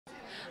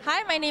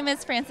Hi, my name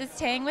is Frances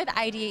Tang with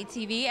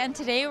IdeateTV, and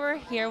today we're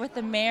here with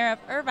the mayor of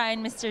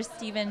Irvine, Mr.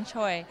 Steven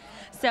Choi.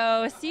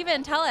 So,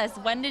 Steven, tell us,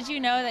 when did you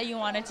know that you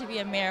wanted to be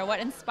a mayor? What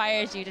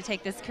inspired you to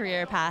take this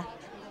career path?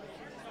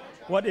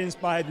 What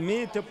inspired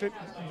me to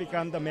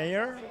become the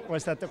mayor?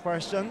 Was that the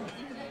question?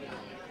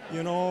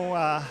 You know,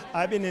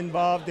 I've been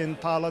involved in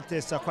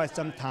politics for quite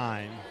some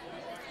time.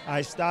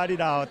 I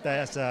started out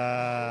as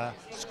a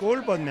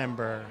school board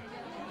member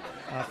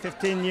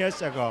 15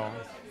 years ago.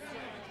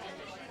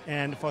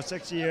 And for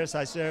 6 years,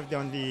 I served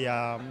on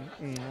the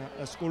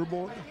school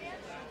board.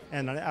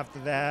 And after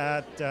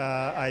that,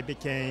 I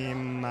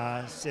became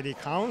city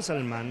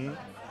councilman.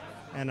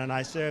 And then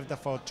I served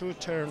for two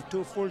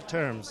full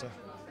terms,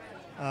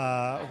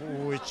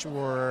 which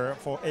were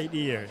for 8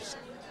 years.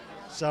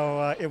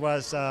 So it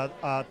was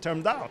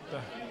termed out.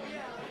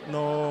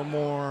 No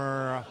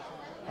more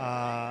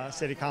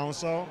city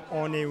council.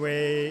 Only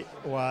way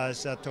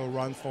was to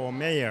run for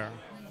mayor.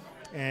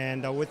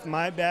 And with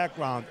my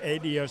background,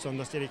 8 years on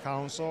the city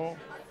council,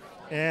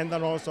 and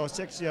then also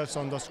 6 years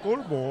on the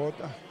school board,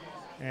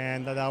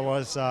 and that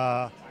was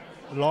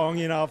long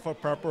enough for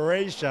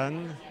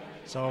preparation.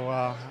 So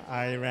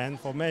I ran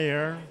for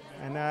mayor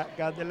and I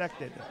got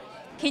elected.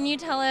 Can you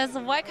tell us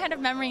what kind of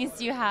memories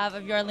do you have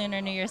of your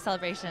Lunar New Year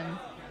celebration?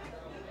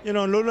 You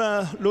know,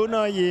 Lunar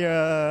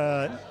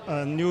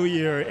New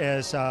Year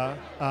is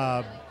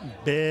a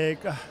big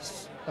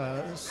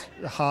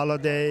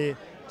holiday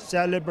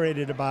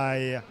celebrated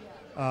by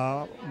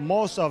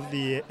most of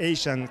the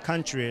Asian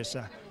countries.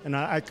 And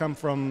I come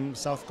from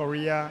South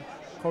Korea.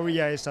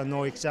 Korea is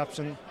no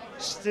exception.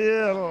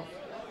 Still,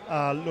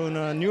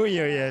 Lunar New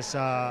Year is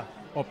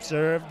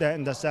observed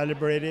and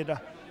celebrated.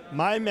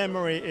 My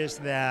memory is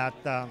that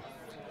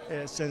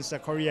since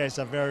Korea is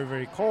very,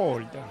 very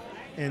cold,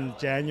 in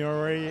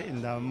January,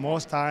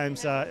 most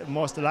times,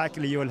 most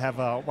likely you will have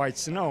white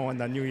snow on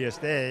the New Year's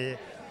Day,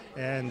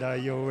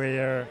 and you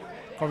wear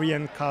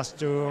Korean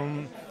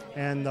costume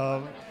and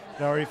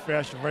very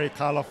fresh, very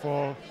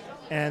colorful.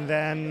 And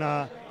then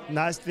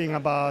nice thing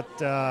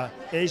about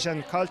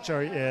Asian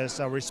culture is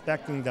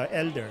respecting the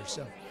elders.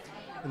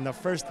 And the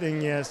first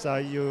thing is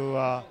you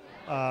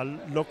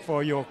look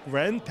for your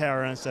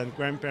grandparents, and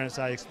grandparents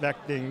are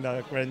expecting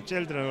the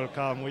grandchildren will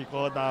come. We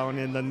go down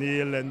in the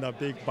kneel and the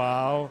big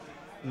bow.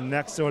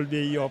 Next will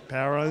be your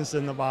parents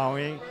in the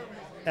bowing.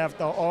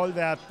 After all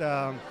that,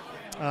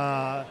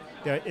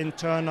 the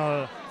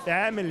internal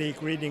family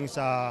greetings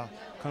are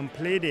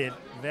completed,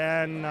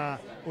 then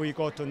we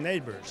go to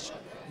neighbors,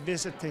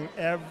 visiting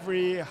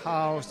every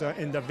house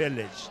in the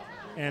village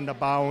and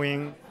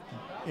bowing,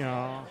 you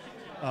know,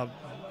 a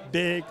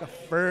big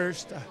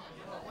first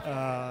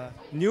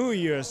New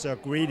Year's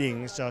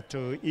greetings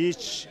to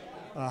each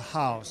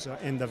house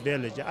in the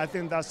village. I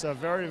think that's a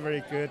very,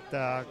 very good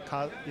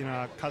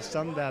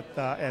custom that,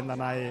 and then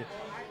I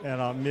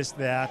miss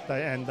that.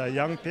 And the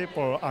young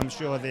people, I'm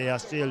sure they are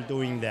still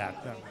doing that.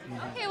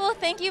 Okay, well,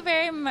 thank you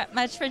very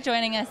much for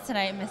joining us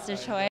tonight, Mr.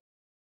 Choi.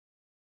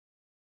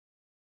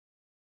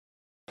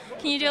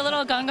 Can you do a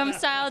little Gangnam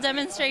style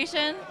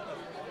demonstration?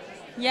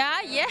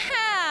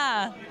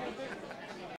 Yeah?